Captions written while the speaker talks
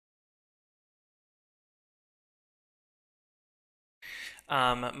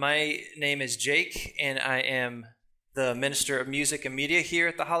My name is Jake, and I am the Minister of Music and Media here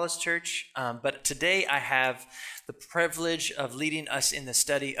at the Hollis Church. But today I have the privilege of leading us in the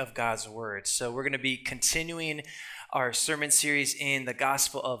study of God's Word. So we're going to be continuing our sermon series in the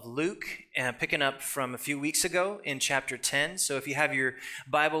Gospel of Luke, picking up from a few weeks ago in chapter 10. So if you have your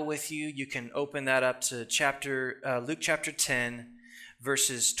Bible with you, you can open that up to Luke chapter 10,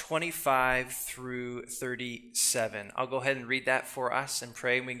 verses 25 through 37. I'll go ahead and read that for us and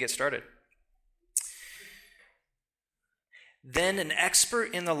pray, and we can get started. Then an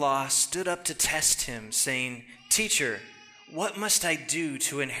expert in the law stood up to test him, saying, "Teacher, what must I do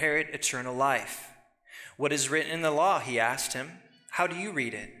to inherit eternal life?" "What is written in the law?" he asked him. "How do you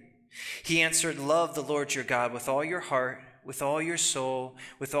read it?" He answered, "Love the Lord your God with all your heart, with all your soul,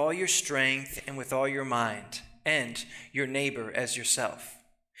 with all your strength, and with all your mind, and your neighbor as yourself."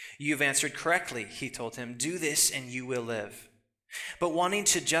 "You've answered correctly," he told him. "Do this and you will live." But wanting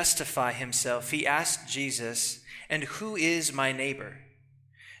to justify himself, he asked Jesus, "And who is my neighbor?"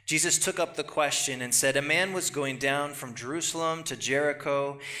 Jesus took up the question and said, "A man was going down from Jerusalem to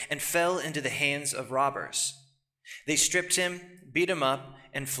Jericho and fell into the hands of robbers. They stripped him, beat him up,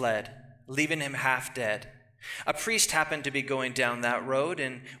 and fled, leaving him half dead. A priest happened to be going down that road,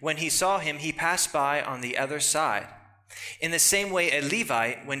 and when he saw him, he passed by on the other side. In the same way, a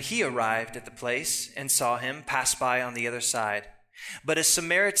Levite, when he arrived at the place and saw him, passed by on the other side. But a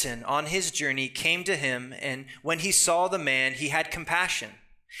Samaritan on his journey came to him, and when he saw the man, he had compassion.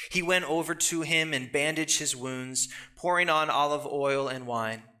 He went over to him and bandaged his wounds, pouring on olive oil and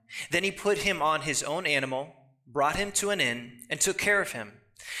wine. Then he put him on his own animal, brought him to an inn, and took care of him.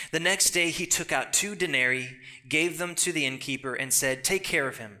 The next day he took out 2 denarii, gave them to the innkeeper, and said, 'Take care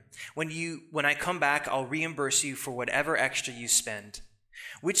of him. When I come back, I'll reimburse you for whatever extra you spend.'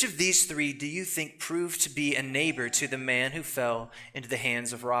 Which of these 3 do you think proved to be a neighbor to the man who fell into the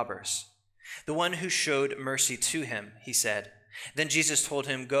hands of robbers?" "The one who showed mercy to him," he said. Then Jesus told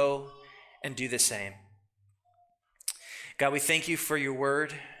him, "Go and do the same." God, we thank you for your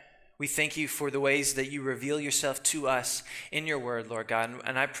word. We thank you for the ways that you reveal yourself to us in your word, Lord God.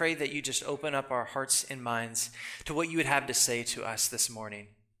 And I pray that you just open up our hearts and minds to what you would have to say to us this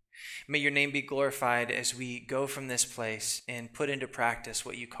morning. May your name be glorified as we go from this place and put into practice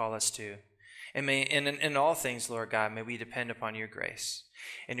what you call us to. And may in all things, Lord God, may we depend upon your grace.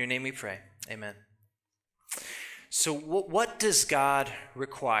 In your name we pray. Amen. So what does God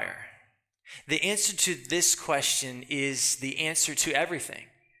require? The answer to this question is the answer to everything.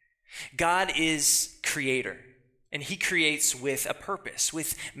 God is creator, and he creates with a purpose,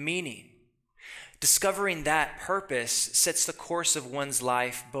 with meaning. Discovering that purpose sets the course of one's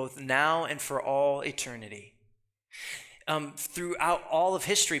life both now and for all eternity. Throughout all of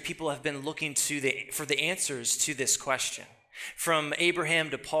history, people have been looking for the answers to this question. From Abraham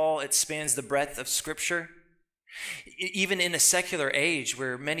to Paul, it spans the breadth of Scripture. Even in a secular age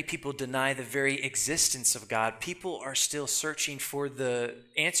where many people deny the very existence of God, people are still searching for the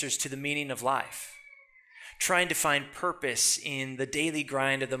answers to the meaning of life, trying to find purpose in the daily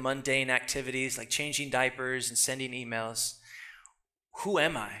grind of the mundane activities like changing diapers and sending emails. Who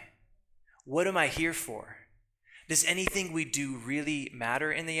am I? What am I here for? Does anything we do really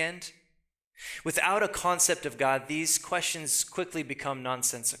matter in the end? Without a concept of God, these questions quickly become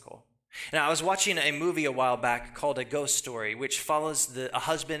nonsensical. Now, I was watching a movie a while back called A Ghost Story, which follows a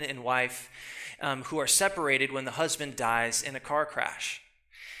husband and wife who are separated when the husband dies in a car crash.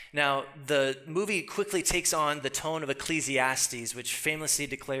 Now, the movie quickly takes on the tone of Ecclesiastes, which famously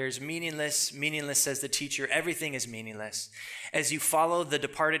declares, "Meaningless, meaningless, says the teacher, everything is meaningless," as you follow the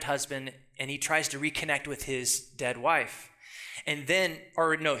departed husband and he tries to reconnect with his dead wife. And then,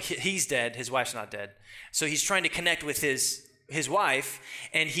 he's dead, his wife's not dead. So he's trying to connect with his wife,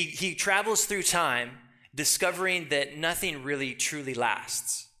 and he travels through time, discovering that nothing really truly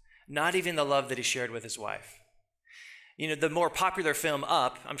lasts, not even the love that he shared with his wife. You know, the more popular film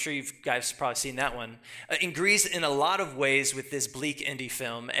Up, I'm sure you guys have probably seen that one, agrees in a lot of ways with this bleak indie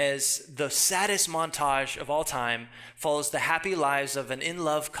film, as the saddest montage of all time follows the happy lives of an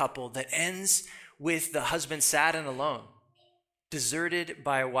in-love couple that ends with the husband sad and alone, deserted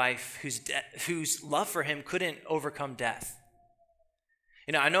by a wife whose love for him couldn't overcome death.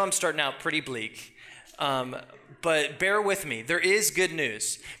 You know, I know I'm starting out pretty bleak, but bear with me. There is good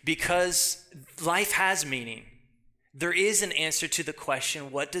news because life has meaning. There is an answer to the question,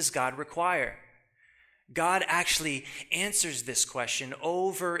 what does God require? God actually answers this question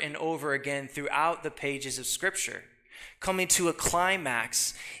over and over again throughout the pages of Scripture, coming to a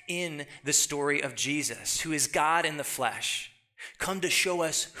climax in the story of Jesus, who is God in the flesh, come to show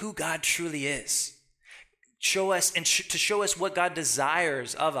us who God truly is. show us and to show us what God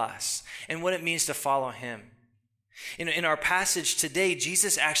desires of us and what it means to follow him. In our passage today,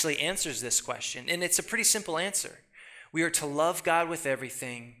 Jesus actually answers this question, and it's a pretty simple answer. We are to love God with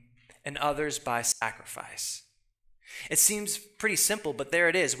everything and others by sacrifice. It seems pretty simple, but there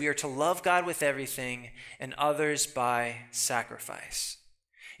it is. We are to love God with everything and others by sacrifice.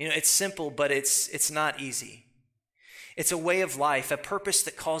 It's simple, but it's not easy. It's a way of life, a purpose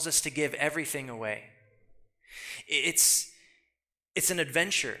that calls us to give everything away. It's an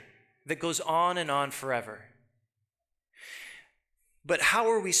adventure that goes on and on forever. But how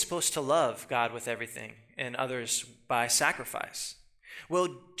are we supposed to love God with everything and others by sacrifice?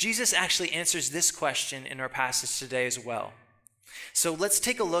 Well, Jesus actually answers this question in our passage today as well. So let's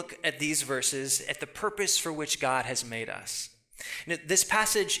take a look at these verses, at the purpose for which God has made us. This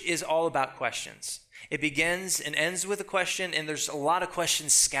passage is all about questions. It begins and ends with a question, and there's a lot of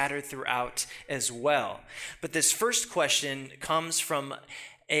questions scattered throughout as well. But this first question comes from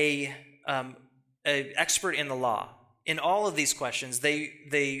a expert in the law. In all of these questions,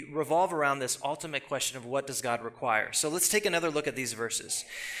 they revolve around this ultimate question of what does God require. So let's take another look at these verses.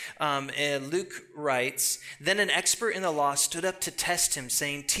 Luke writes, "Then an expert in the law stood up to test him,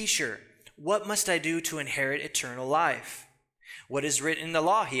 saying, 'Teacher, what must I do to inherit eternal life?' 'What is written in the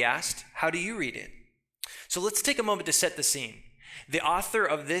law?' he asked. 'How do you read it?'" So let's take a moment to set the scene. The author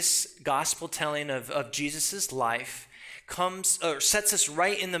of this gospel telling of Jesus' life sets us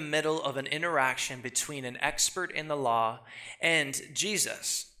right in the middle of an interaction between an expert in the law and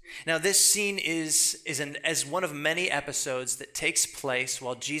Jesus. Now, this scene is one of many episodes that takes place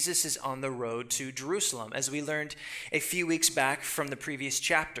while Jesus is on the road to Jerusalem, as we learned a few weeks back from the previous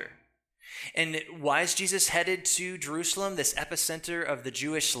chapter. And why is Jesus headed to Jerusalem, this epicenter of the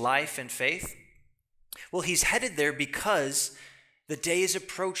Jewish life and faith? Well, he's headed there because the day is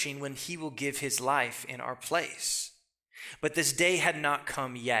approaching when he will give his life in our place. But this day had not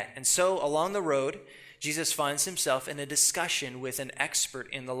come yet. And so along the road, Jesus finds himself in a discussion with an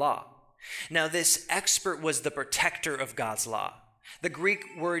expert in the law. Now, this expert was the protector of God's law. The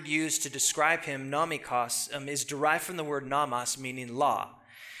Greek word used to describe him, nomikos, is derived from the word nomos, meaning law.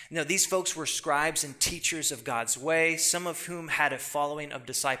 Now, these folks were scribes and teachers of God's way, some of whom had a following of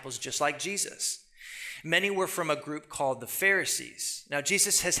disciples just like Jesus. Many were from a group called the Pharisees. Now,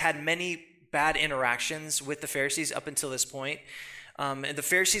 Jesus has had many bad interactions with the Pharisees up until this point. And the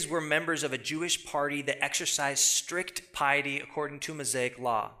Pharisees were members of a Jewish party that exercised strict piety according to Mosaic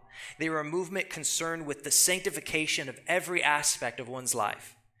law. They were a movement concerned with the sanctification of every aspect of one's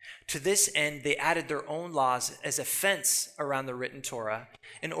life. To this end, they added their own laws as a fence around the written Torah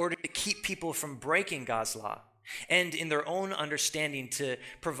in order to keep people from breaking God's law, and in their own understanding to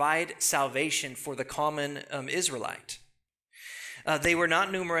provide salvation for the common Israelite. They were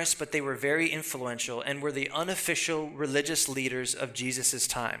not numerous, but they were very influential and were the unofficial religious leaders of Jesus'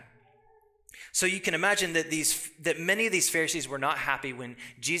 time. So you can imagine that many of these Pharisees were not happy when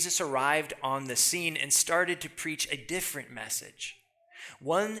Jesus arrived on the scene and started to preach a different message,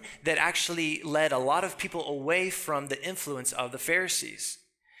 one that actually led a lot of people away from the influence of the Pharisees.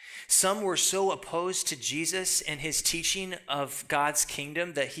 Some were so opposed to Jesus and his teaching of God's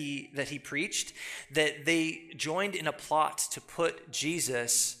kingdom that he preached that they joined in a plot to put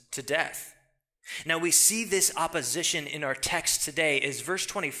Jesus to death. Now, we see this opposition in our text today, as verse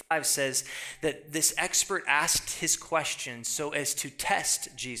 25 says that this expert asked his question so as to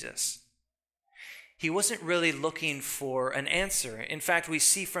test Jesus. He wasn't really looking for an answer. In fact, we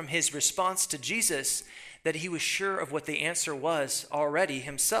see from his response to Jesus that he was sure of what the answer was already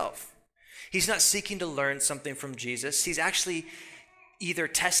himself. He's not seeking to learn something from Jesus. He's actually either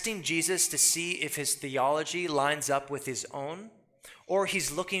testing Jesus to see if his theology lines up with his own, or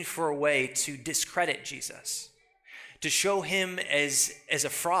he's looking for a way to discredit Jesus, to show him as a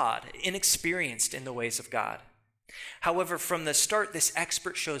fraud, inexperienced in the ways of God. However, from the start, this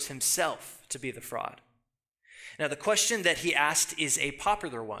expert shows himself to be the fraud. Now, the question that he asked is a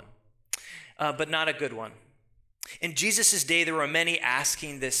popular one, but not a good one. In Jesus' day, there were many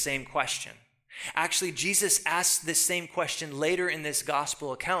asking this same question. Actually, Jesus asked this same question later in this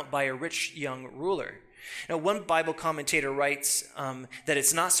gospel account by a rich young ruler. Now, one Bible commentator writes that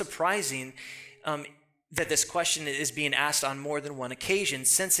it's not surprising that this question is being asked on more than one occasion,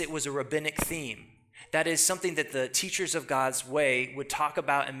 since it was a rabbinic theme. That is something that the teachers of God's way would talk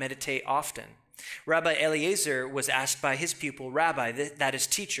about and meditate often. Rabbi Eliezer was asked by his pupil, "Rabbi," that is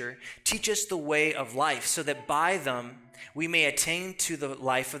teacher, "teach us the way of life so that by them we may attain to the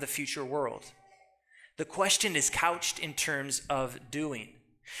life of the future world." The question is couched in terms of doing.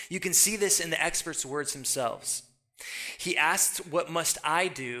 You can see this in the expert's words themselves. He asks, "What must I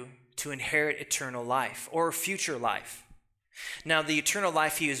do to inherit eternal life or future life. Now, the eternal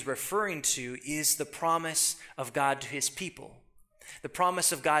life he is referring to is the promise of God to his people. The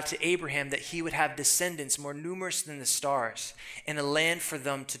promise of God to Abraham that he would have descendants more numerous than the stars and a land for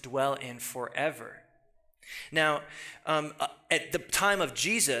them to dwell in forever. Now, at the time of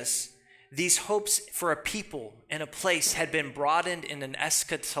Jesus, these hopes for a people and a place had been broadened in an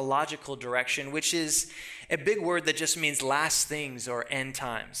eschatological direction, which is a big word that just means last things or end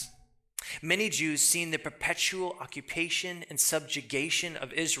times. Many Jews, seeing the perpetual occupation and subjugation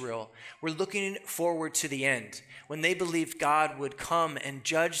of Israel, were looking forward to the end, when they believed God would come and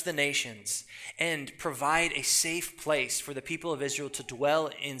judge the nations and provide a safe place for the people of Israel to dwell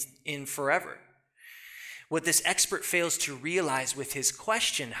in forever. What this expert fails to realize with his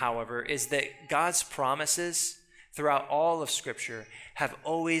question, however, is that God's promises throughout all of Scripture have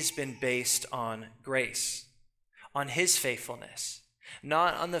always been based on grace, on his faithfulness,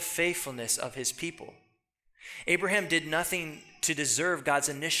 not on the faithfulness of his people. Abraham did nothing to deserve God's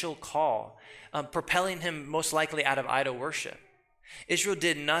initial call, propelling him most likely out of idol worship. Israel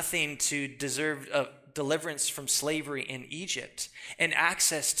did nothing to deserve deliverance from slavery in Egypt and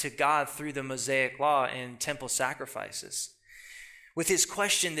access to God through the Mosaic law and temple sacrifices. With his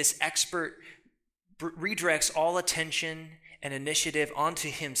question, this expert redirects all attention and initiative onto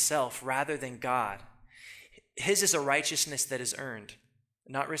himself rather than God. His is a righteousness that is earned,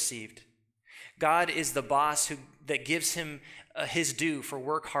 not received. God is the boss that gives him his due for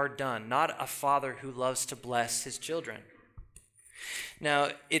work hard done, not a father who loves to bless his children. Now,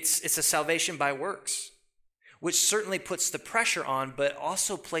 it's a salvation by works, which certainly puts the pressure on, but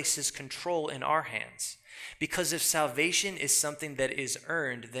also places control in our hands. Because if salvation is something that is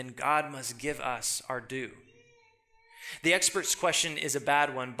earned, then God must give us our due. The expert's question is a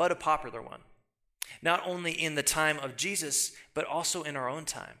bad one, but a popular one. Not only in the time of Jesus, but also in our own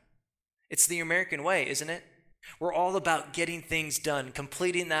time. It's the American way, isn't it? We're all about getting things done,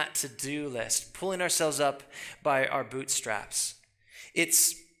 completing that to-do list, pulling ourselves up by our bootstraps.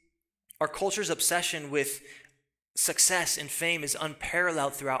 It's our culture's obsession with success and fame is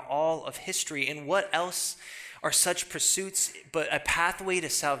unparalleled throughout all of history. And what else are such pursuits but a pathway to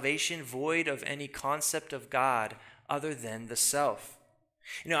salvation void of any concept of God other than the self?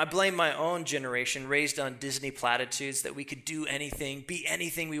 I blame my own generation, raised on Disney platitudes that we could do anything, be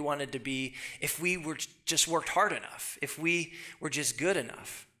anything we wanted to be if we were just worked hard enough, if we were just good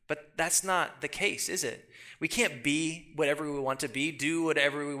enough. But that's not the case, is it? We can't be whatever we want to be, do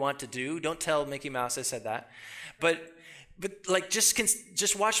whatever we want to do. Don't tell Mickey Mouse I said that. But like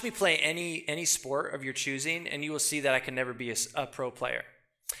just watch me play any sport of your choosing, and you will see that I can never be a pro player.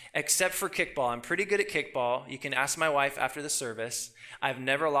 Except for kickball. I'm pretty good at kickball. You can ask my wife after the service. I've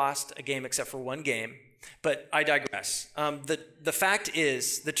never lost a game except for one game, but I digress. The fact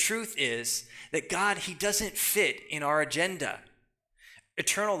is, the truth is that God, he doesn't fit in our agenda.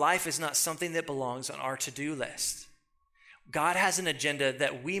 Eternal life is not something that belongs on our to-do list. God has an agenda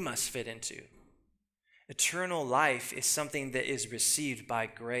that we must fit into. Eternal life is something that is received by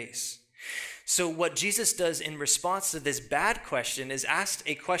grace. So what Jesus does in response to this bad question is ask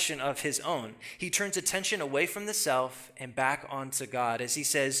a question of his own. He turns attention away from the self and back onto God as he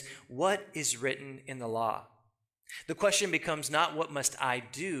says, what is written in the law? The question becomes not what must I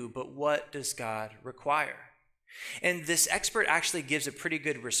do, but what does God require? And this expert actually gives a pretty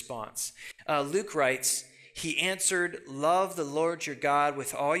good response. Luke writes, he answered, love the Lord your God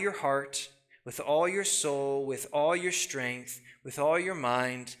with all your heart, with all your soul, with all your strength, with all your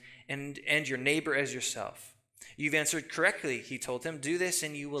mind, and your neighbor as yourself. You've answered correctly, he told him. Do this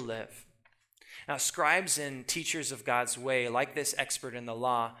and you will live. Now, scribes and teachers of God's way, like this expert in the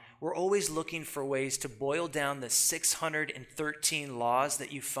law, were always looking for ways to boil down the 613 laws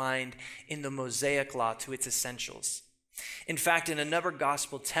that you find in the Mosaic law to its essentials. In fact, in another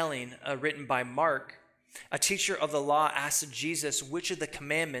gospel telling written by Mark, a teacher of the law asked Jesus which of the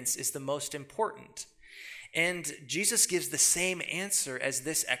commandments is the most important. And Jesus gives the same answer as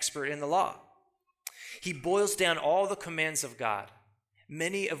this expert in the law. He boils down all the commands of God,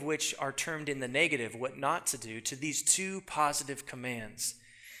 many of which are termed in the negative, what not to do, to these two positive commands.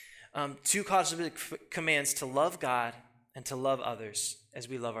 Two positive commands to love God and to love others as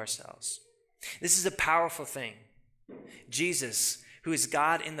we love ourselves. This is a powerful thing. Jesus, who is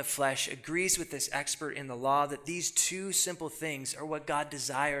God in the flesh, agrees with this expert in the law that these two simple things are what God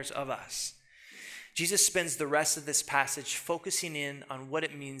desires of us. Jesus spends the rest of this passage focusing in on what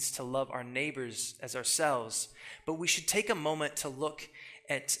it means to love our neighbors as ourselves, but we should take a moment to look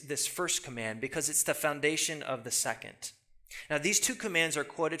at this first command because it's the foundation of the second. Now, these two commands are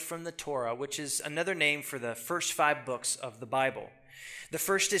quoted from the Torah, which is another name for the first 5 books of the Bible. The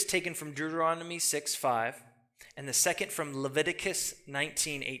first is taken from Deuteronomy 6:5, and the second from Leviticus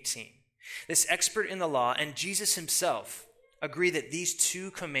 19:18. This expert in the law and Jesus himself agree that these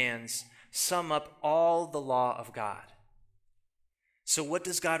two commands sum up all the law of God. So what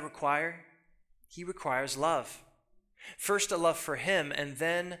does God require? He requires love. First, a love for him, and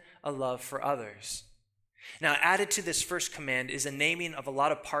then a love for others. Now, added to this first command is a naming of a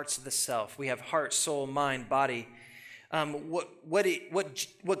lot of parts of the self. We have heart, soul, mind, body.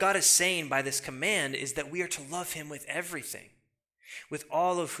 What God is saying by this command is that we are to love him with everything, with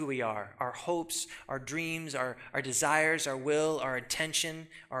all of who we are, our hopes, our dreams, our desires, our will, our intention,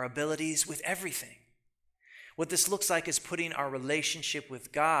 our abilities, with everything. What this looks like is putting our relationship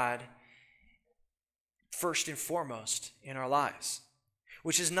with God first and foremost in our lives,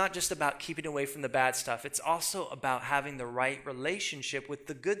 which is not just about keeping away from the bad stuff. It's also about having the right relationship with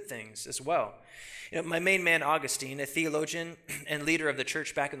the good things as well. My main man, Augustine, a theologian and leader of the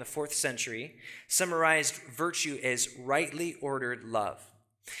church back in the 4th century, summarized virtue as rightly ordered love.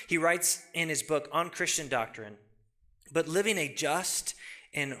 He writes in his book On Christian Doctrine, "But living a just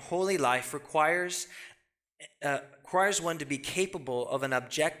and holy life requires one to be capable of an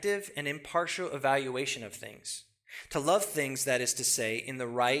objective and impartial evaluation of things. To love things, that is to say, in the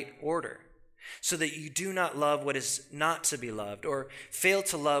right order, so that you do not love what is not to be loved, or fail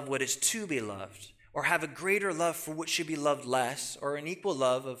to love what is to be loved, or have a greater love for what should be loved less, or an equal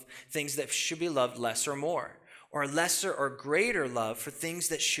love of things that should be loved less or more, or a lesser or greater love for things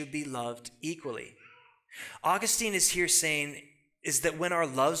that should be loved equally." Augustine is here saying is that when our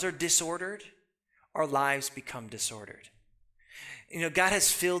loves are disordered, our lives become disordered. God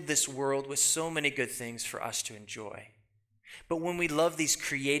has filled this world with so many good things for us to enjoy. But when we love these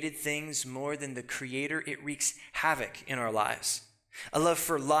created things more than the Creator, it wreaks havoc in our lives. A love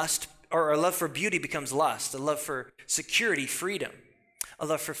for lust, or a love for beauty becomes lust. A love for security, freedom. A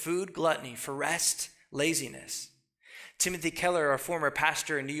love for food, gluttony. For rest, laziness. Timothy Keller, our former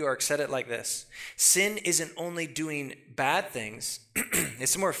pastor in New York, said it like this: "Sin isn't only doing bad things,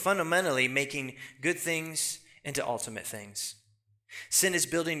 it's more fundamentally making good things into ultimate things. Sin is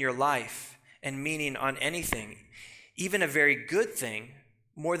building your life and meaning on anything, even a very good thing,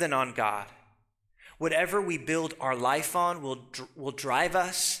 more than on God. Whatever we build our life on will drive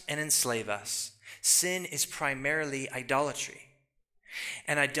us and enslave us. Sin is primarily idolatry.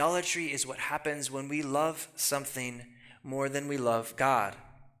 And idolatry is what happens when we love something more than we love God.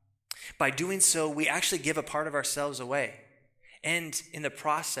 By doing so, we actually give a part of ourselves away. And in the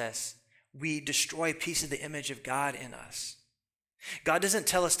process, we destroy a piece of the image of God in us. God doesn't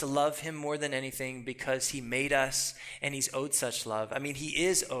tell us to love him more than anything because he made us and he's owed such love. I mean, he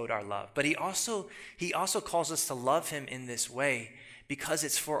is owed our love, but he also calls us to love him in this way because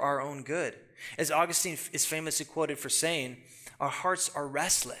it's for our own good. As Augustine is famously quoted for saying, "Our hearts are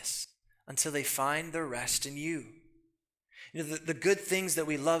restless until they find their rest in you." The good things that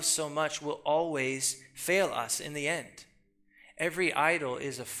we love so much will always fail us in the end. Every idol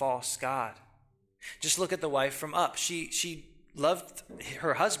is a false god. Just look at the wife from Up. She loved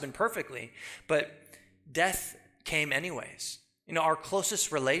her husband perfectly, but death came anyways. Our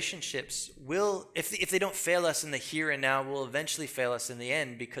closest relationships will, if they don't fail us in the here and now, will eventually fail us in the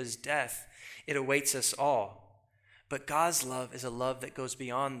end, because death, it awaits us all. But God's love is a love that goes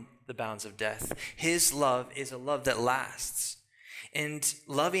beyond the bounds of death. His love is a love that lasts. And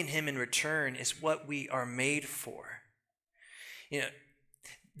loving him in return is what we are made for.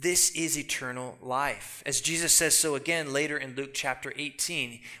 This is eternal life. As Jesus says so again later in Luke chapter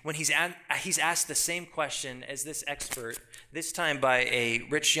 18, when he's asked the same question as this expert, this time by a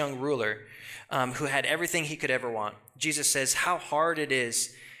rich young ruler who had everything he could ever want. Jesus says, "How hard it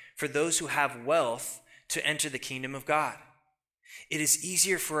is for those who have wealth to enter the kingdom of God. It is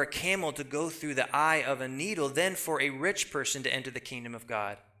easier for a camel to go through the eye of a needle than for a rich person to enter the kingdom of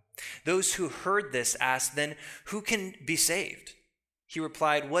God." Those who heard this asked, "Then who can be saved?" He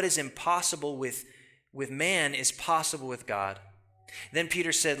replied, "What is impossible with man is possible with God." Then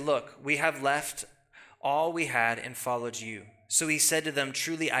Peter said, "Look, we have left all we had and followed you." So he said to them,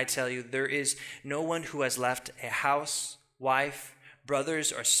 "Truly I tell you, there is no one who has left a house, wife,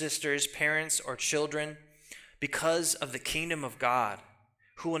 brothers or sisters, parents or children, because of the kingdom of God,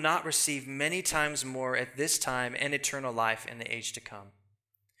 who will not receive many times more at this time and eternal life in the age to come."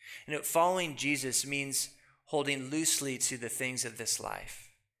 Following Jesus means holding loosely to the things of this life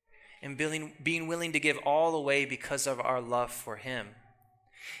and being willing to give all away because of our love for him.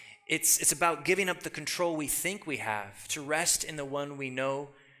 It's about giving up the control we think we have to rest in the one we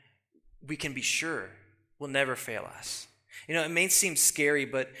know we can be sure will never fail us. It may seem scary,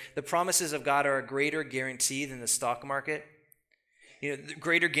 but the promises of God are a greater guarantee than the stock market. the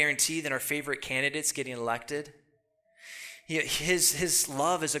greater guarantee than our favorite candidates getting elected. His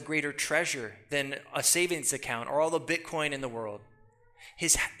love is a greater treasure than a savings account or all the Bitcoin in the world.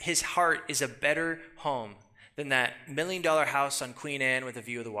 His heart is a better home than that $1 million house on Queen Anne with a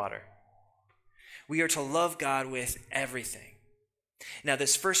view of the water. We are to love God with everything. Now,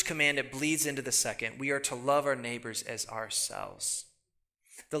 this first command, it bleeds into the second. We are to love our neighbors as ourselves.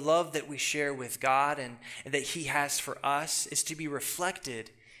 The love that we share with God and that he has for us is to be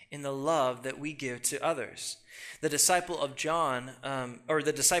reflected in the love that we give to others. The disciple of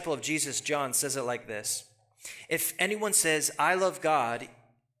Jesus, John, says it like this: if anyone says, I love God,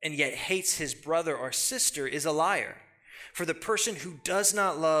 and yet hates his brother or sister, is a liar. For the person who does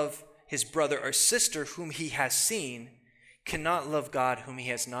not love his brother or sister whom he has seen cannot love God whom he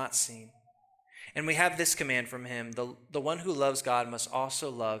has not seen. And we have this command from him: the one who loves God must also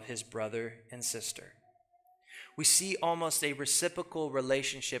love his brother and sister. We see almost a reciprocal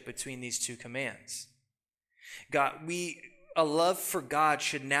relationship between these two commands. A love for God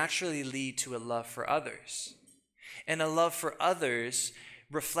should naturally lead to a love for others. And a love for others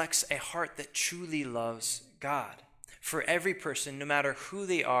reflects a heart that truly loves God. For every person, no matter who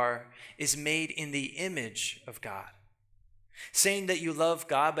they are, is made in the image of God. Saying that you love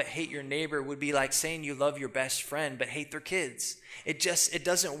God but hate your neighbor would be like saying you love your best friend but hate their kids. It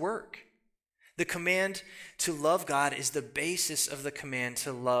doesn't work. The command to love God is the basis of the command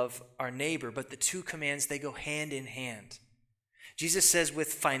to love our neighbor, but the two commands, they go hand in hand. Jesus says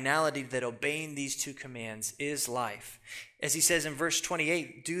with finality that obeying these two commands is life. As he says in verse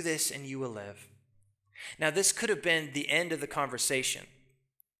 28, do this and you will live. Now, this could have been the end of the conversation,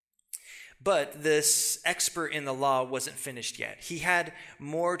 but this expert in the law wasn't finished yet. He had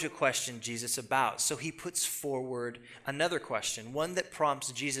more to question Jesus about, so he puts forward another question, one that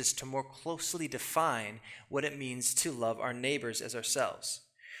prompts Jesus to more closely define what it means to love our neighbors as ourselves,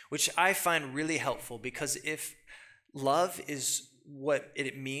 which I find really helpful, because if love is what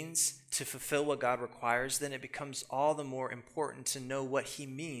it means to fulfill what God requires, then it becomes all the more important to know what he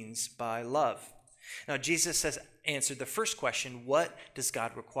means by love. Now, Jesus has answered the first question: what does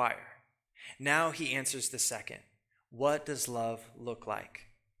God require? Now he answers the second: what does love look like?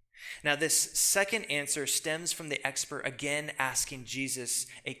 Now, this second answer stems from the expert again asking Jesus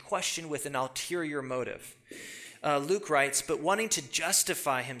a question with an ulterior motive. Luke writes, but wanting to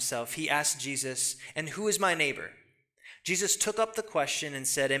justify himself, he asked Jesus, and who is my neighbor? Jesus took up the question and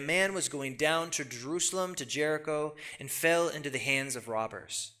said, a man was going down to Jerusalem, to Jericho, and fell into the hands of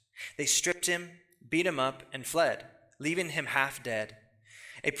robbers. They stripped him, beat him up, and fled, leaving him half dead.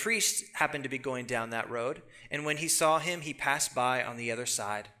 A priest happened to be going down that road, and when he saw him, he passed by on the other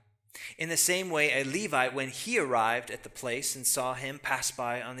side. In the same way, a Levite, when he arrived at the place and saw him, passed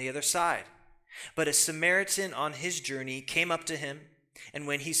by on the other side. But a Samaritan on his journey came up to him, and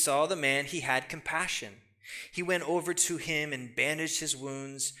when he saw the man, he had compassion. He went over to him and bandaged his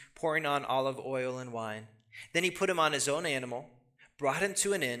wounds, pouring on olive oil and wine. Then he put him on his own animal, brought him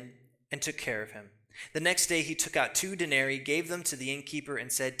to an inn, and took care of him. The next day he took out 2 denarii, gave them to the innkeeper,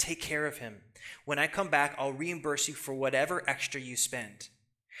 and said, take care of him. When I come back, I'll reimburse you for whatever extra you spend.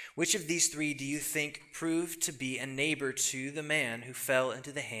 Which of these 3 do you think proved to be a neighbor to the man who fell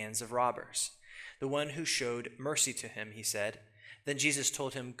into the hands of robbers? The one who showed mercy to him, he said. Then Jesus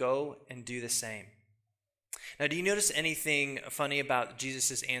told him, go and do the same. Now, do you notice anything funny about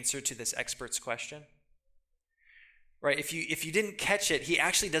Jesus' answer to this expert's question? Right, if you didn't catch it, he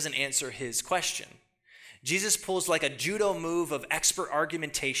actually doesn't answer his question. Jesus pulls like a judo move of expert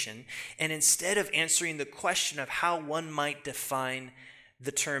argumentation, and instead of answering the question of how one might define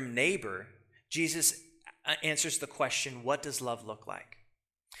the term neighbor, Jesus answers the question, what does love look like?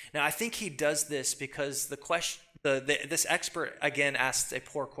 Now, I think he does this because this expert, again, asks a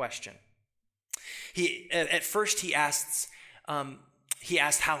poor question. At first he asked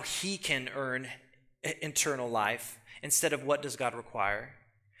how he can earn eternal life instead of what does God require.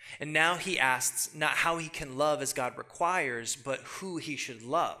 And now he asks not how he can love as God requires, but who he should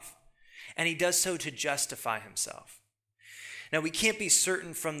love. And he does so to justify himself. Now, we can't be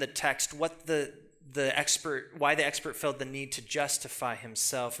certain from the text what why the expert felt the need to justify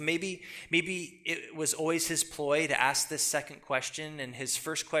himself. Maybe it was always his ploy to ask this second question, and his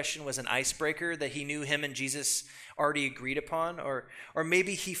first question was an icebreaker that he knew him and Jesus already agreed upon, or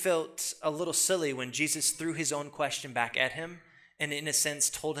maybe he felt a little silly when Jesus threw his own question back at him and in a sense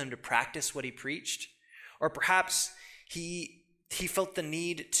told him to practice what he preached. Or perhaps he felt the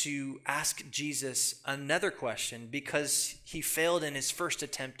need to ask Jesus another question because he failed in his first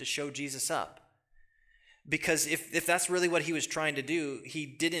attempt to show Jesus up. because if that's really what he was trying to do, he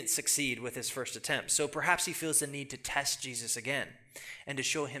didn't succeed with his first attempt. So perhaps he feels the need to test Jesus again and to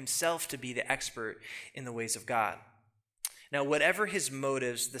show himself to be the expert in the ways of God. Now, whatever his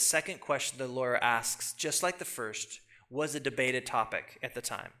motives, the second question the lawyer asks, just like the first, was a debated topic at the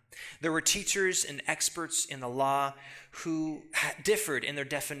time. There were teachers and experts in the law who differed in their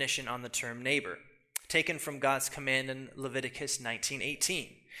definition on the term neighbor, taken from God's command in Leviticus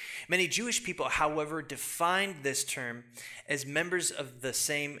 19:18. Many Jewish people, however, defined this term as members of the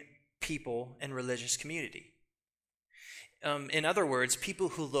same people and religious community. In other words, people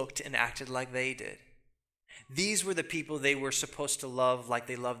who looked and acted like they did. These were the people they were supposed to love like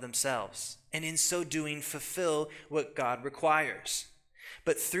they loved themselves, and in so doing fulfill what God requires.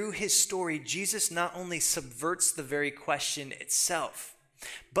 But through his story, Jesus not only subverts the very question itself,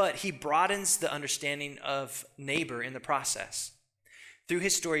 but he broadens the understanding of neighbor in the process. Through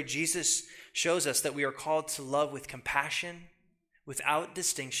his story, Jesus shows us that we are called to love with compassion, without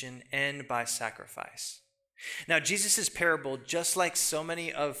distinction, and by sacrifice. Now, Jesus' parable, just like so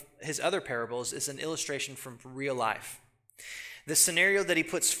many of his other parables, is an illustration from real life. The scenario that he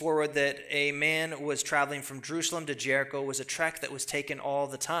puts forward, that a man was traveling from Jerusalem to Jericho, was a trek that was taken all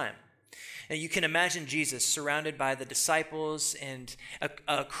the time. Now, you can imagine Jesus surrounded by the disciples and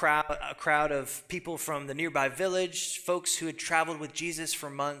a crowd of people from the nearby village, folks who had traveled with Jesus for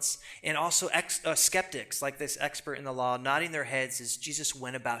months, and also skeptics like this expert in the law, nodding their heads as Jesus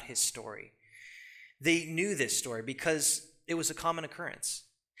went about his story. They knew this story because it was a common occurrence.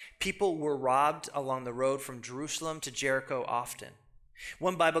 People were robbed along the road from Jerusalem to Jericho often.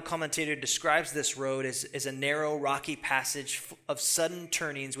 One Bible commentator describes this road as a narrow, rocky passage of sudden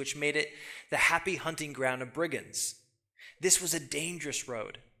turnings, which made it the happy hunting ground of brigands. This was a dangerous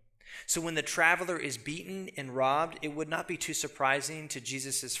road. So when the traveler is beaten and robbed, it would not be too surprising to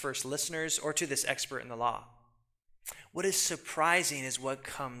Jesus' first listeners or to this expert in the law. What is surprising is what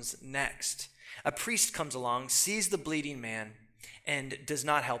comes next. A priest comes along, sees the bleeding man, and does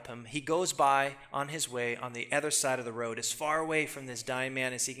not help him. He goes by on his way on the other side of the road, as far away from this dying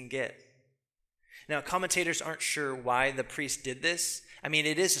man as he can get. Now, commentators aren't sure why the priest did this. I mean,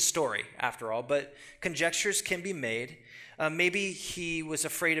 it is a story, after all, but conjectures can be made. Maybe he was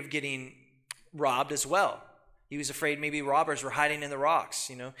afraid of getting robbed as well. He was afraid maybe robbers were hiding in the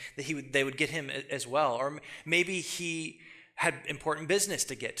rocks, that they would get him as well. Or maybe he had important business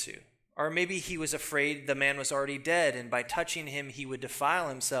to get to. Or maybe he was afraid the man was already dead, and by touching him, he would defile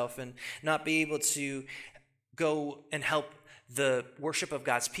himself and not be able to go and help the worship of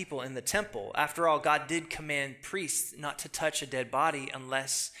God's people in the temple. After all, God did command priests not to touch a dead body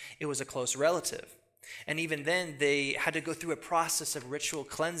unless it was a close relative. And even then, they had to go through a process of ritual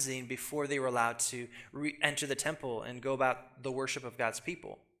cleansing before they were allowed to enter the temple and go about the worship of God's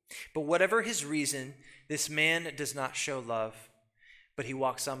people. But whatever his reason, this man does not show love, but he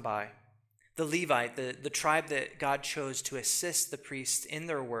walks on by. The Levite, the tribe that God chose to assist the priests in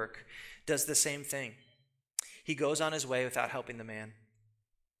their work, does the same thing. He goes on his way without helping the man.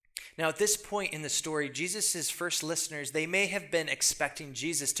 Now, at this point in the story, Jesus' first listeners, they may have been expecting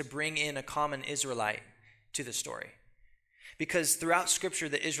Jesus to bring in a common Israelite to the story. Because throughout Scripture,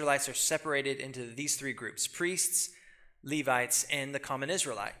 the Israelites are separated into these three groups: priests, Levites, and the common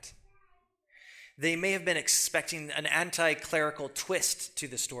Israelite. They may have been expecting an anti-clerical twist to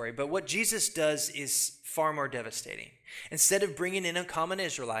the story, but what Jesus does is far more devastating. Instead of bringing in a common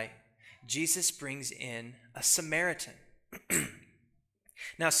Israelite, Jesus brings in a Samaritan.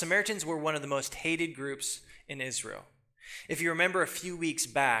 Now, Samaritans were one of the most hated groups in Israel. If you remember a few weeks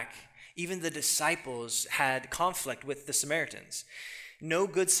back, even the disciples had conflict with the Samaritans. No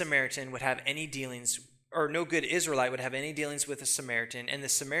good Samaritan would have any dealings, or no good Israelite would have any dealings with a Samaritan, and the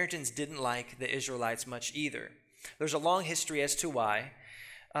Samaritans didn't like the Israelites much either. There's a long history as to why.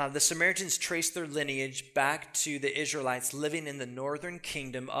 The Samaritans traced their lineage back to the Israelites living in the northern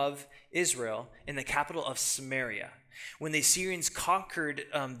kingdom of Israel in the capital of Samaria. When the Assyrians conquered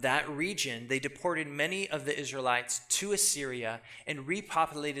that region, they deported many of the Israelites to Assyria and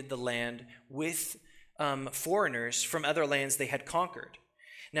repopulated the land with foreigners from other lands they had conquered.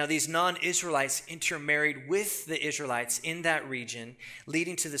 Now, these non-Israelites intermarried with the Israelites in that region,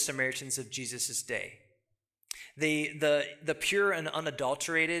 leading to the Samaritans of Jesus' day. The pure and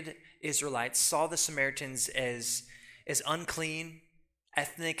unadulterated Israelites saw the Samaritans as unclean,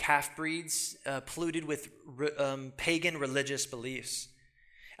 ethnic half-breeds, polluted with pagan religious beliefs.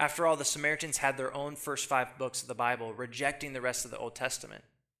 After all, the Samaritans had their own first 5 books of the Bible, rejecting the rest of the Old Testament.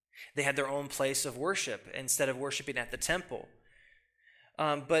 They had their own place of worship instead of worshiping at the temple.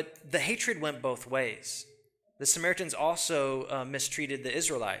 But the hatred went both ways. The Samaritans also mistreated the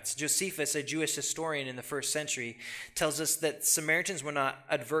Israelites. Josephus, a Jewish historian in the first century, tells us that Samaritans were not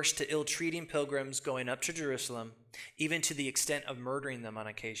adverse to ill-treating pilgrims going up to Jerusalem, even to the extent of murdering them on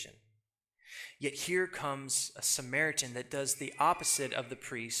occasion. Yet here comes a Samaritan that does the opposite of the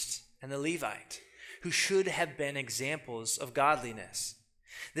priest and the Levite, who should have been examples of godliness.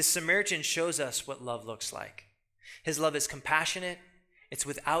 This Samaritan shows us what love looks like. His love is compassionate, it's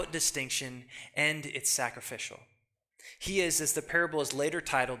without distinction, and it's sacrificial. He is, as the parable is later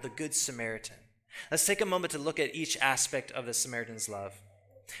titled, the Good Samaritan. Let's take a moment to look at each aspect of the Samaritan's love.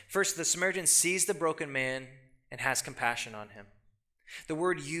 First, the Samaritan sees the broken man and has compassion on him. The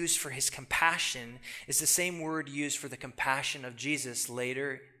word used for his compassion is the same word used for the compassion of Jesus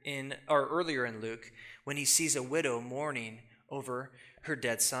earlier in Luke, when he sees a widow mourning over her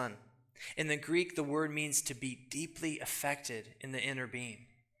dead son. In the Greek, the word means to be deeply affected in the inner being.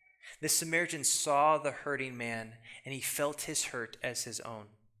 The Samaritan saw the hurting man, and he felt his hurt as his own.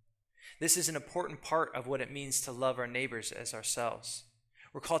 This is an important part of what it means to love our neighbors as ourselves.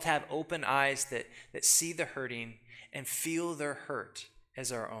 We're called to have open eyes that see the hurting and feel their hurt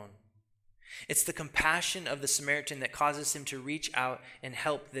as our own. It's the compassion of the Samaritan that causes him to reach out and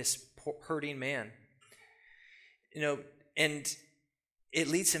help this hurting man. And it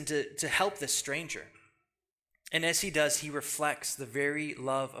leads him to help this stranger. And as he does, he reflects the very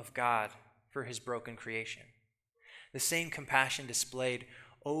love of God for his broken creation. The same compassion displayed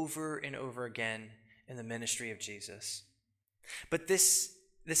over and over again in the ministry of Jesus. But this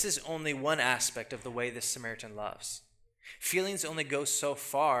is only one aspect of the way this Samaritan loves. Feelings only go so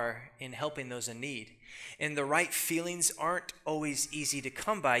far in helping those in need. And the right feelings aren't always easy to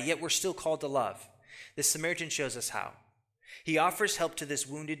come by, yet we're still called to love. The Samaritan shows us how. He offers help to this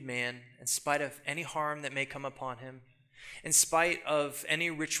wounded man in spite of any harm that may come upon him, in spite of any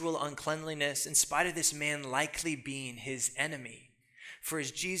ritual uncleanliness, in spite of this man likely being his enemy. For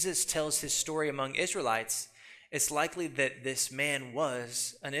as Jesus tells his story among Israelites, it's likely that this man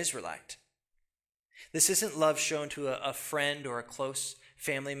was an Israelite. This isn't love shown to a friend or a close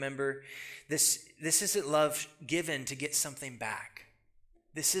family member. This isn't love given to get something back.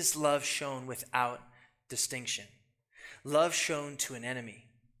 This is love shown without distinction. Love shown to an enemy.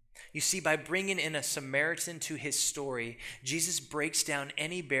 You see, by bringing in a Samaritan to his story, Jesus breaks down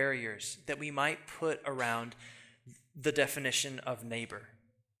any barriers that we might put around the definition of neighbor.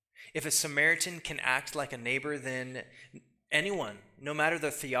 If a Samaritan can act like a neighbor, then anyone, no matter their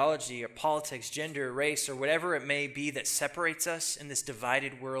theology or politics, gender, race, or whatever it may be that separates us in this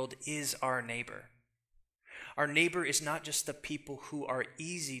divided world, is our neighbor. Our neighbor is not just the people who are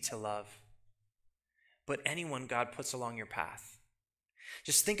easy to love, but anyone God puts along your path.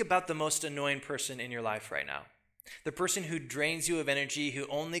 Just think about the most annoying person in your life right now. The person who drains you of energy, who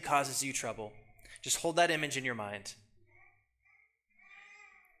only causes you trouble. Just hold that image in your mind.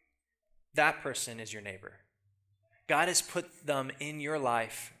 That person is your neighbor. God has put them in your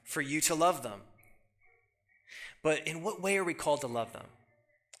life for you to love them. But in what way are we called to love them?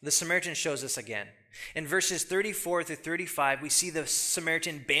 The Samaritan shows us again. In verses 34 through 35, we see the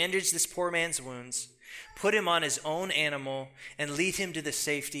Samaritan bandage this poor man's wounds, put him on his own animal, and lead him to the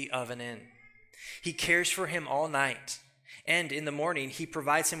safety of an inn. He cares for him all night, and in the morning he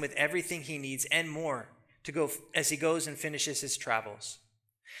provides him with everything he needs and more to go as he goes and finishes his travels.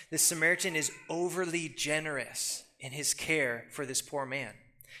 The Samaritan is overly generous in his care for this poor man.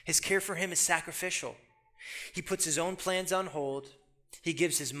 His care for him is sacrificial. He puts his own plans on hold, he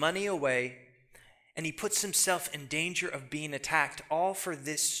gives his money away, and he puts himself in danger of being attacked, all for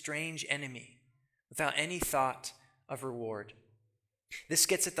this strange enemy, without any thought of reward. This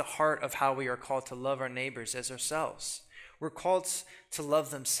gets at the heart of how we are called to love our neighbors as ourselves. We're called to love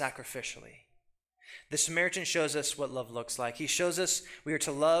them sacrificially. The Samaritan shows us what love looks like. He shows us we are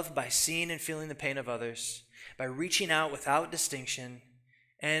to love by seeing and feeling the pain of others, by reaching out without distinction,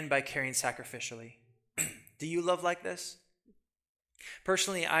 and by caring sacrificially. Do you love like this?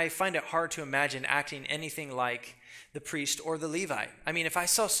 Personally, I find it hard to imagine acting anything like the priest or the Levite. I mean, if I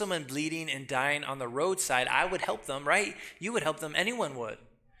saw someone bleeding and dying on the roadside, I would help them, right? You would help them. Anyone would.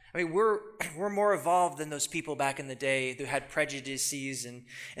 I mean, we're more evolved than those people back in the day who had prejudices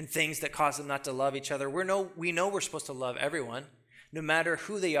and things that caused them not to love each other. We know we're supposed to love everyone, no matter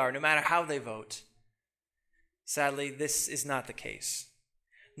who they are, no matter how they vote. Sadly, this is not the case.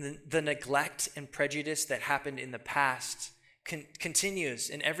 The neglect and prejudice that happened in the past continues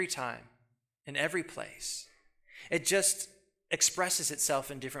in every time, in every place. It just expresses itself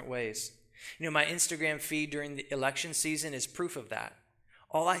in different ways. You know, my Instagram feed during the election season is proof of that.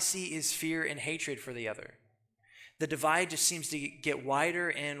 All I see is fear and hatred for the other. The divide just seems to get wider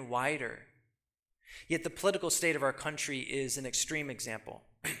and wider. Yet the political state of our country is an extreme example.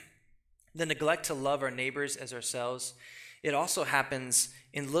 The neglect to love our neighbors as ourselves, it also happens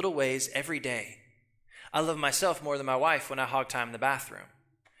in little ways every day. I love myself more than my wife when I hog time in the bathroom.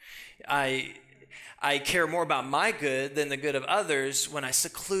 I care more about my good than the good of others when I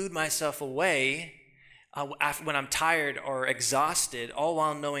seclude myself away when I'm tired or exhausted, all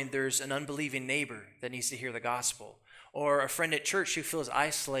while knowing there's an unbelieving neighbor that needs to hear the gospel, or a friend at church who feels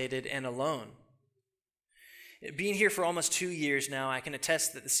isolated and alone. Being here for almost 2 years now, I can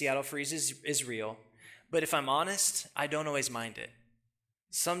attest that the Seattle freeze is real, but if I'm honest, I don't always mind it.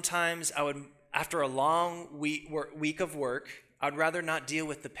 Sometimes after a long week of work, I'd rather not deal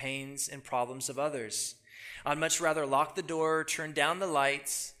with the pains and problems of others. I'd much rather lock the door, turn down the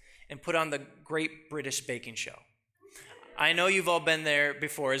lights, and put on the Great British Baking Show. I know you've all been there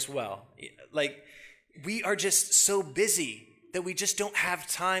before as well. Like, we are just so busy that we just don't have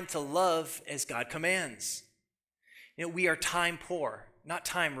time to love as God commands. We are time poor, not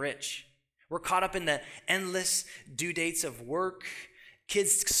time rich. We're caught up in the endless due dates of work,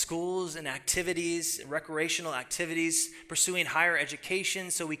 kids' schools and activities, recreational activities, pursuing higher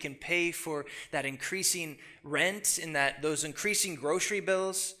education so we can pay for that increasing rent and those increasing grocery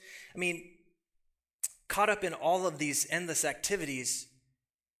bills. Caught up in all of these endless activities,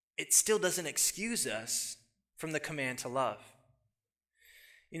 it still doesn't excuse us from the command to love.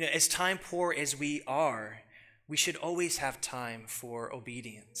 As time poor as we are, we should always have time for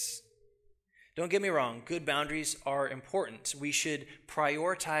obedience. Don't get me wrong, good boundaries are important. We should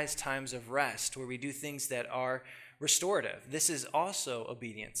prioritize times of rest where we do things that are restorative. This is also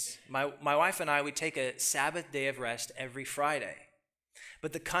obedience. My wife and I, we take a Sabbath day of rest every Friday.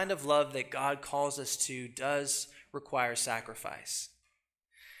 But the kind of love that God calls us to does require sacrifice.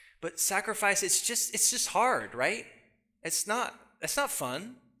 But sacrifice, it's just hard, right? It's not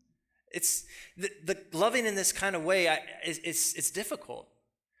fun. It's the loving in this kind of way, it's difficult.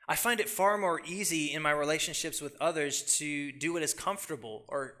 I find it far more easy in my relationships with others to do what is comfortable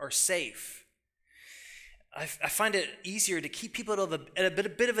or safe. I find it easier to keep people at a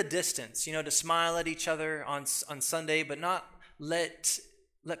bit of a distance, to smile at each other on Sunday, but not let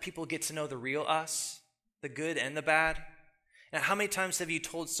people get to know the real us, the good and the bad. Now, how many times have you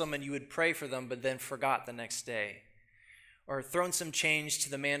told someone you would pray for them, but then forgot the next day? Or thrown some change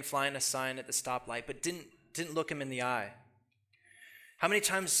to the man flying a sign at the stoplight, but didn't look him in the eye? How many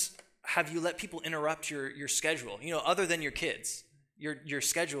times have you let people interrupt your schedule, other than your kids, your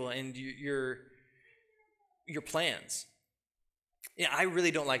schedule and your plans? I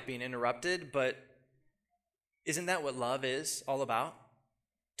really don't like being interrupted, but isn't that what love is all about?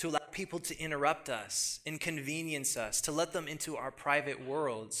 To allow people to interrupt us, inconvenience us, to let them into our private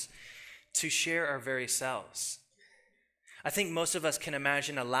worlds, to share our very selves. I think most of us can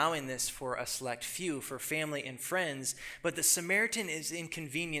imagine allowing this for a select few, for family and friends, but the Samaritan is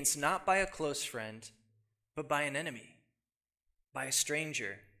inconvenienced not by a close friend, but by an enemy, by a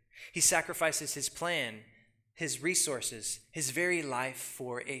stranger. He sacrifices his plan, his resources, his very life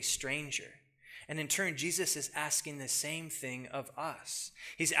for a stranger. And in turn, Jesus is asking the same thing of us.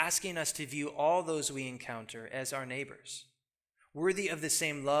 He's asking us to view all those we encounter as our neighbors, worthy of the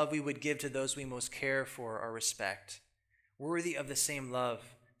same love we would give to those we most care for or respect, worthy of the same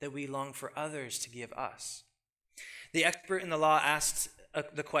love that we long for others to give us. The expert in the law asked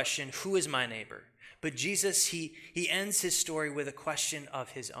the question, who is my neighbor? But Jesus, he ends his story with a question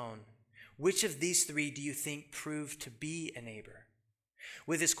of his own. Which of these three do you think proved to be a neighbor?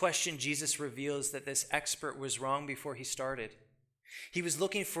 With this question, Jesus reveals that this expert was wrong before he started. He was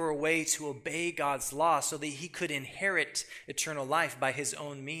looking for a way to obey God's law so that he could inherit eternal life by his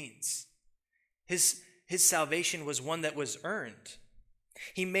own means. His salvation was one that was earned.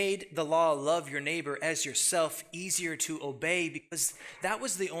 He made the law, love your neighbor as yourself, easier to obey because that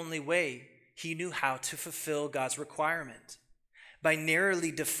was the only way he knew how to fulfill God's requirement, by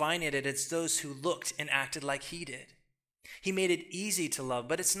narrowly defining it as those who looked and acted like he did. He made it easy to love,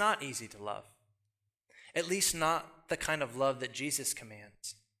 but it's not easy to love. At least not the kind of love that Jesus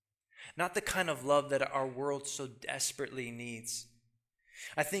commands. Not the kind of love that our world so desperately needs.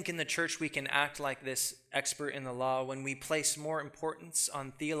 I think in the church we can act like this expert in the law when we place more importance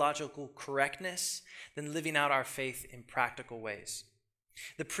on theological correctness than living out our faith in practical ways.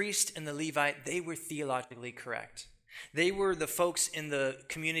 The priest and the Levite, they were theologically correct. They were the folks in the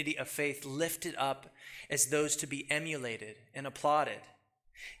community of faith lifted up as those to be emulated and applauded.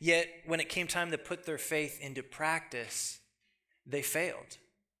 Yet, when it came time to put their faith into practice, they failed.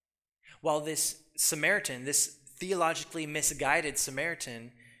 While this Samaritan, this theologically misguided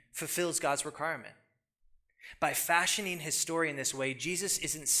Samaritan, fulfills God's requirement. By fashioning his story in this way, Jesus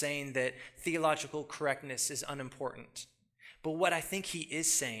isn't saying that theological correctness is unimportant. But what I think he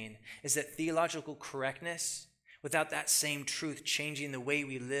is saying is that theological correctness, without that same truth changing the way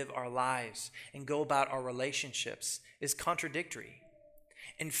we live our lives and go about our relationships, is contradictory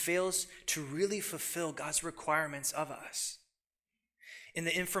and fails to really fulfill God's requirements of us. In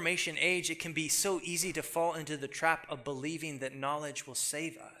the information age, it can be so easy to fall into the trap of believing that knowledge will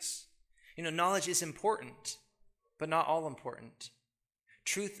save us. Knowledge is important, but not all important.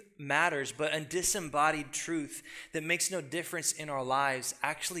 Truth matters, but a disembodied truth that makes no difference in our lives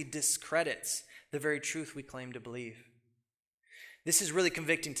actually discredits the very truth we claim to believe. This is really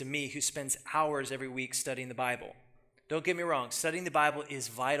convicting to me, who spends hours every week studying the Bible. Don't get me wrong, studying the Bible is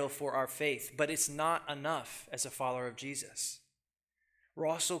vital for our faith, but it's not enough as a follower of Jesus. We're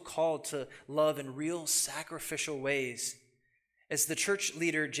also called to love in real sacrificial ways. As the church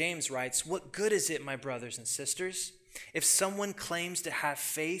leader James writes, "What good is it, my brothers and sisters, if someone claims to have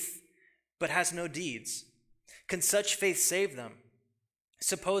faith but has no deeds? Can such faith save them?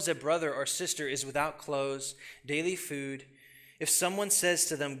 Suppose a brother or sister is without clothes, daily food. If someone says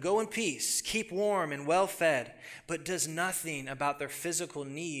to them, 'Go in peace, keep warm and well fed,' but does nothing about their physical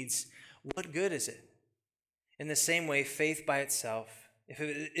needs, what good is it? In the same way, faith by itself, if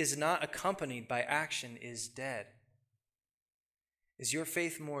it is not accompanied by action, is dead." Is your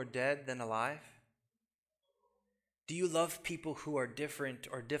faith more dead than alive? Do you love people who are different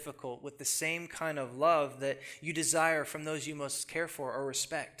or difficult with the same kind of love that you desire from those you most care for or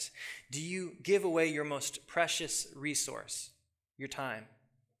respect? Do you give away your most precious resource, your time?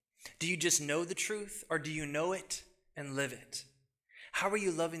 Do you just know the truth, or do you know it and live it? How are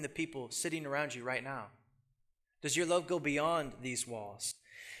you loving the people sitting around you right now? Does your love go beyond these walls?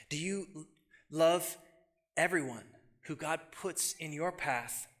 Do you love everyone who God puts in your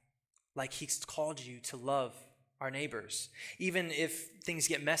path like he's called you to love our neighbors, even if things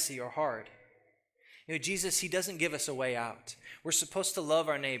get messy or hard? Jesus, he doesn't give us a way out. We're supposed to love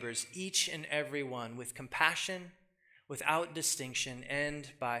our neighbors, each and every one, with compassion, without distinction,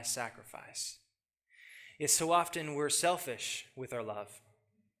 and by sacrifice. Yet so often we're selfish with our love.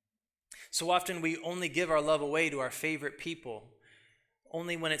 So often we only give our love away to our favorite people,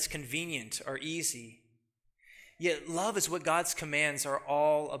 only when it's convenient or easy. Yet love is what God's commands are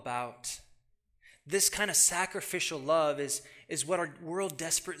all about. This kind of sacrificial love is what our world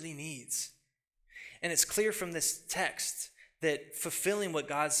desperately needs. And it's clear from this text that fulfilling what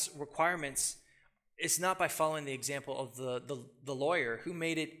God's requirements is not by following the example of the lawyer who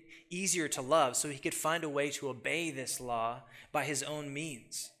made it easier to love so he could find a way to obey this law by his own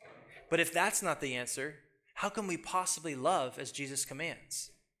means. But if that's not the answer, how can we possibly love as Jesus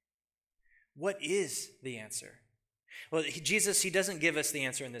commands? What is the answer? Well, Jesus, he doesn't give us the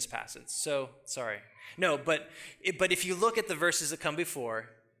answer in this passage, so sorry. No, but if you look at the verses that come before,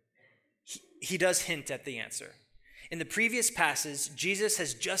 he does hint at the answer. In the previous passage, Jesus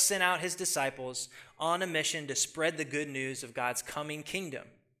has just sent out his disciples on a mission to spread the good news of God's coming kingdom.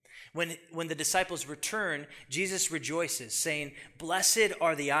 When the disciples return, Jesus rejoices, saying, "Blessed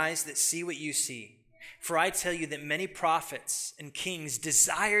are the eyes that see what you see. For I tell you that many prophets and kings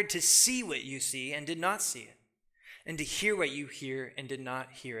desired to see what you see and did not see it, and to hear what you hear and did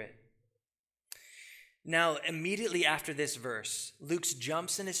not hear it." Now, immediately after this verse, Luke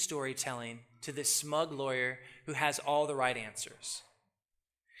jumps in his storytelling to this smug lawyer who has all the right answers.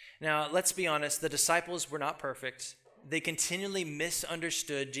 Now, let's be honest, the disciples were not perfect. They continually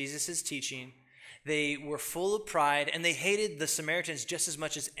misunderstood Jesus' teaching. They were full of pride, and they hated the Samaritans just as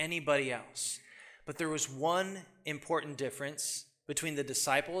much as anybody else. But there was one important difference between the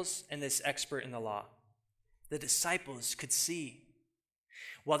disciples and this expert in the law. The disciples could see.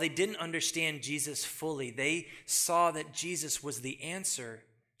 While they didn't understand Jesus fully, they saw that Jesus was the answer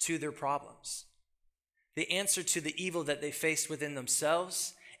to their problems, the answer to the evil that they faced within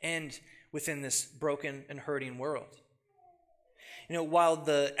themselves and within this broken and hurting world. While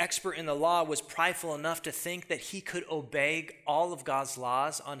the expert in the law was prideful enough to think that he could obey all of God's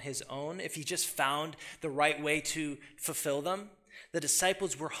laws on his own if he just found the right way to fulfill them, the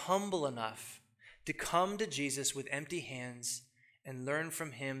disciples were humble enough to come to Jesus with empty hands and learn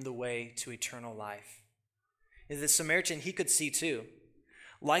from him the way to eternal life. The Samaritan, he could see too.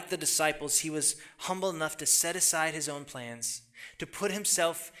 Like the disciples, he was humble enough to set aside his own plans, to put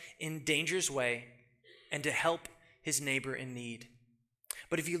himself in danger's way, and to help his neighbor in need.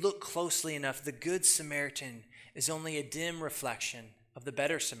 But if you look closely enough, the good Samaritan is only a dim reflection of the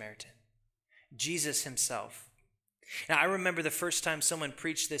better Samaritan, Jesus himself. Now, I remember the first time someone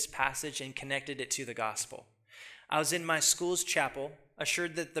preached this passage and connected it to the gospel. I was in my school's chapel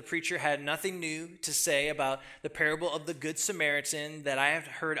assured that the preacher had nothing new to say about the parable of the Good Samaritan that I have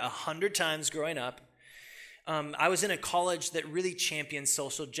heard 100 times growing up. I was in a college that really championed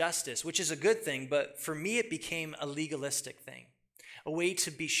social justice, which is a good thing, but for me it became a legalistic thing, a way to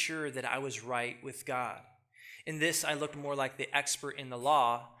be sure that I was right with God. In this, I looked more like the expert in the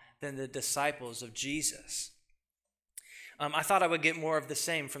law than the disciples of Jesus. I thought I would get more of the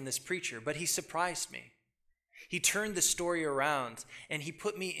same from this preacher, but he surprised me. He turned the story around, and he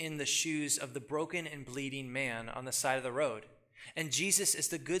put me in the shoes of the broken and bleeding man on the side of the road. And Jesus is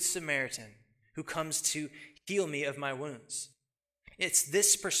the Good Samaritan who comes to heal me of my wounds. It's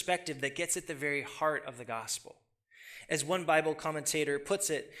this perspective that gets at the very heart of the gospel. As one Bible commentator puts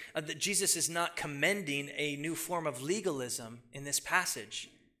it, that Jesus is not commending a new form of legalism in this passage.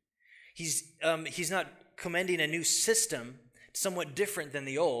 He's not commending a new system somewhat different than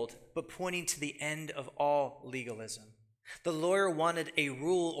the old, but pointing to the end of all legalism. The lawyer wanted a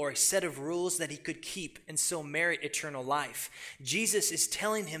rule or a set of rules that he could keep and so merit eternal life. Jesus is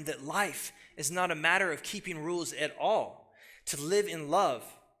telling him that life is not a matter of keeping rules at all. To live in love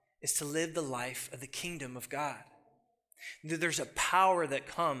is to live the life of the kingdom of God. There's a power that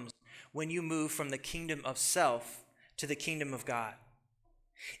comes when you move from the kingdom of self to the kingdom of God.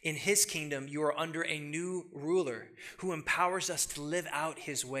 In his kingdom, you are under a new ruler who empowers us to live out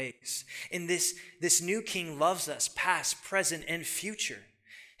his ways. And this new king loves us, past, present, and future.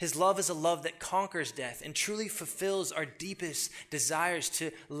 His love is a love that conquers death and truly fulfills our deepest desires to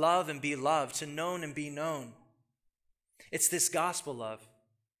love and be loved, to know and be known. It's this gospel love,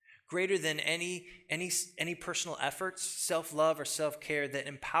 greater than any personal efforts, self-love, or self-care, that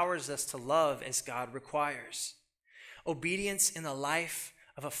empowers us to love as God requires. Obedience in the life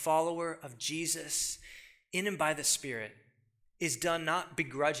of a follower of Jesus, in and by the Spirit, is done not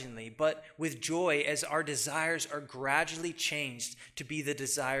begrudgingly, but with joy as our desires are gradually changed to be the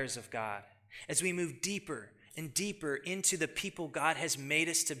desires of God. As we move deeper and deeper into the people God has made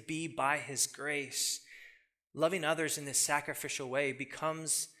us to be by his grace, loving others in this sacrificial way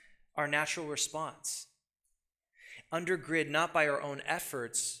becomes our natural response, undergrid not by our own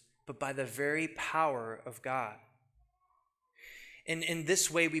efforts, but by the very power of God. And in this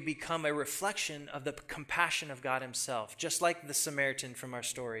way, we become a reflection of the compassion of God himself, just like the Samaritan from our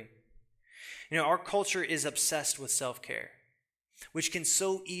story. You know, our culture is obsessed with self-care, which can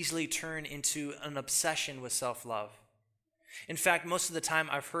so easily turn into an obsession with self-love. In fact, most of the time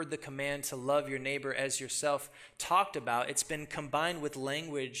I've heard the command to love your neighbor as yourself talked about, it's been combined with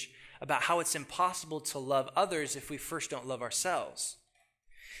language about how it's impossible to love others if we first don't love ourselves.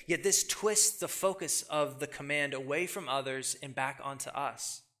 Yet this twists the focus of the command away from others and back onto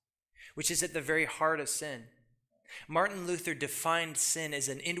us, which is at the very heart of sin. Martin Luther defined sin as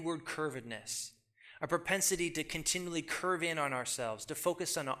an inward curvedness, a propensity to continually curve in on ourselves, to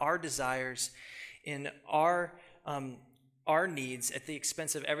focus on our desires and our needs at the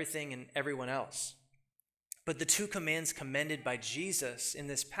expense of everything and everyone else. But the two commands commended by Jesus in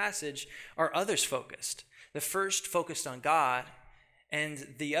this passage are others-focused. The first focused on God,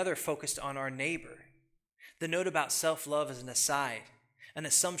 and the other focused on our neighbor. The note about self-love is an aside, an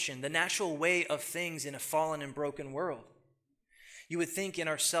assumption, the natural way of things in a fallen and broken world. You would think in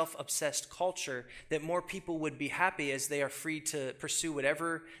our self-obsessed culture that more people would be happy as they are free to pursue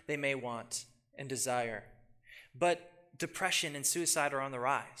whatever they may want and desire. But depression and suicide are on the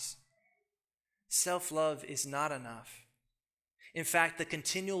rise. Self-love is not enough. In fact, the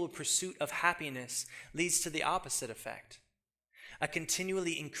continual pursuit of happiness leads to the opposite effect, a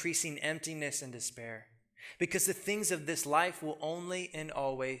continually increasing emptiness and despair, because the things of this life will only and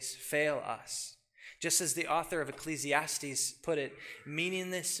always fail us. Just as the author of Ecclesiastes put it,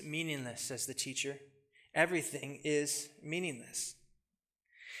 meaningless, meaningless, says the teacher. Everything is meaningless.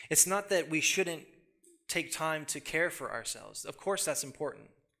 It's not that we shouldn't take time to care for ourselves. Of course, that's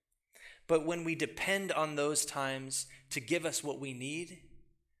important. But when we depend on those times to give us what we need,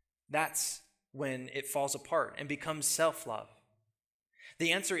 that's when it falls apart and becomes self-love.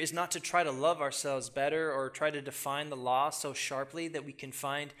 The answer is not to try to love ourselves better or try to define the law so sharply that we can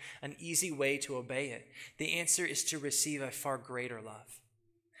find an easy way to obey it. The answer is to receive a far greater love,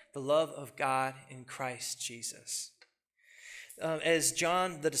 the love of God in Christ Jesus. As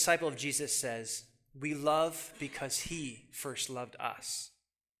John, the disciple of Jesus, says, we love because he first loved us.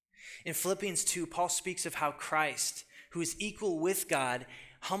 In Philippians 2, Paul speaks of how Christ, who is equal with God,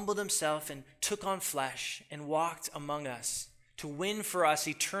 humbled himself and took on flesh and walked among us to win for us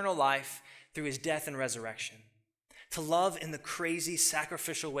eternal life through his death and resurrection. To love in the crazy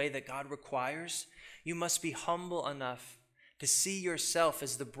sacrificial way that God requires, you must be humble enough to see yourself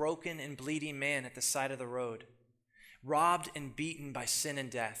as the broken and bleeding man at the side of the road, robbed and beaten by sin and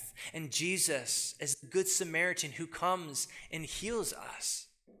death. And Jesus is the Good Samaritan who comes and heals us.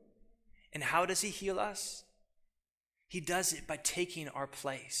 And how does he heal us? He does it by taking our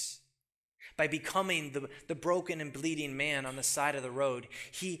place. By becoming the broken and bleeding man on the side of the road.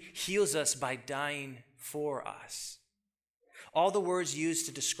 He heals us by dying for us. All the words used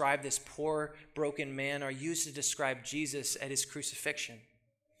to describe this poor, broken man are used to describe Jesus at his crucifixion.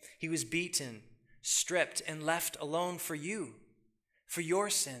 He was beaten, stripped, and left alone for you, for your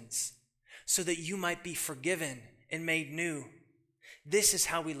sins, so that you might be forgiven and made new. This is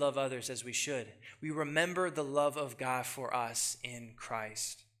how we love others as we should. We remember the love of God for us in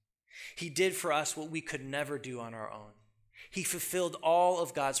Christ. He did for us what we could never do on our own. He fulfilled all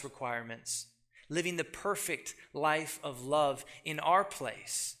of God's requirements, living the perfect life of love in our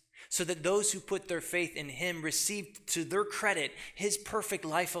place, so that those who put their faith in him receive to their credit his perfect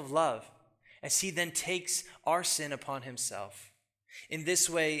life of love, as he then takes our sin upon himself. In this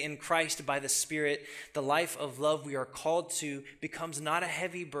way, in Christ, by the Spirit, the life of love we are called to becomes not a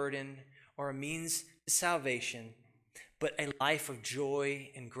heavy burden or a means to salvation, but a life of joy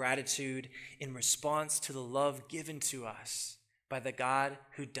and gratitude in response to the love given to us by the God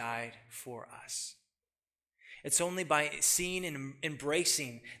who died for us. It's only by seeing and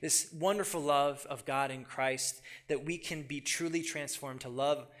embracing this wonderful love of God in Christ that we can be truly transformed to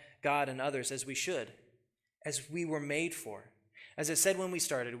love God and others as we should, as we were made for. As I said when we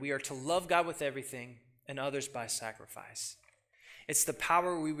started, we are to love God with everything and others by sacrifice. It's the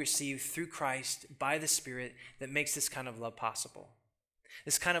power we receive through Christ by the Spirit that makes this kind of love possible.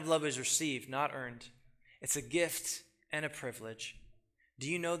 This kind of love is received, not earned. It's a gift and a privilege. Do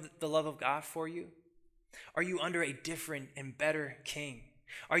you know the love of God for you? Are you under a different and better King?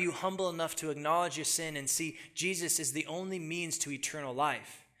 Are you humble enough to acknowledge your sin and see Jesus is the only means to eternal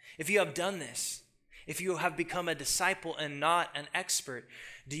life? If you have done this, if you have become a disciple and not an expert,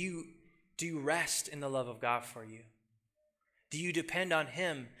 do you rest in the love of God for you? Do you depend on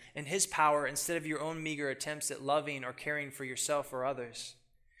him and his power instead of your own meager attempts at loving or caring for yourself or others?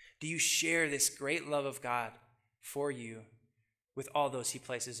 Do you share this great love of God for you with all those he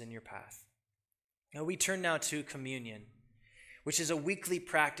places in your path? Now we turn now to communion, which is a weekly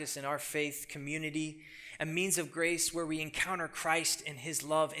practice in our faith community, a means of grace where we encounter Christ and his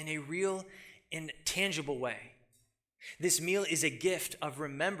love in a real and tangible way. This meal is a gift of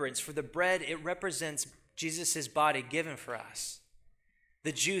remembrance. For the bread, it represents Jesus' body given for us.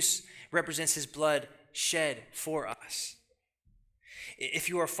 The juice represents his blood shed for us. If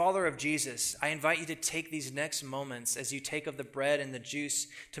you are a follower of Jesus, I invite you to take these next moments as you take of the bread and the juice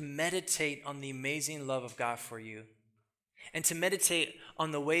to meditate on the amazing love of God for you and to meditate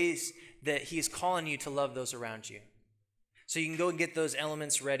on the ways that he is calling you to love those around you. So you can go and get those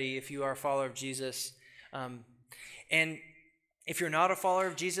elements ready if you are a follower of Jesus. And if you're not a follower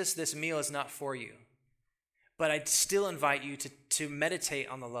of Jesus, this meal is not for you. But I'd still invite you to meditate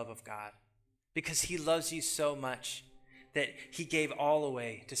on the love of God because he loves you so much that he gave all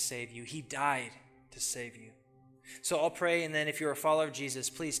away to save you. He died to save you. So I'll pray, and then if you're a follower of Jesus,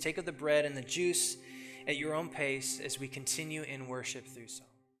 please take of the bread and the juice at your own pace as we continue in worship through song.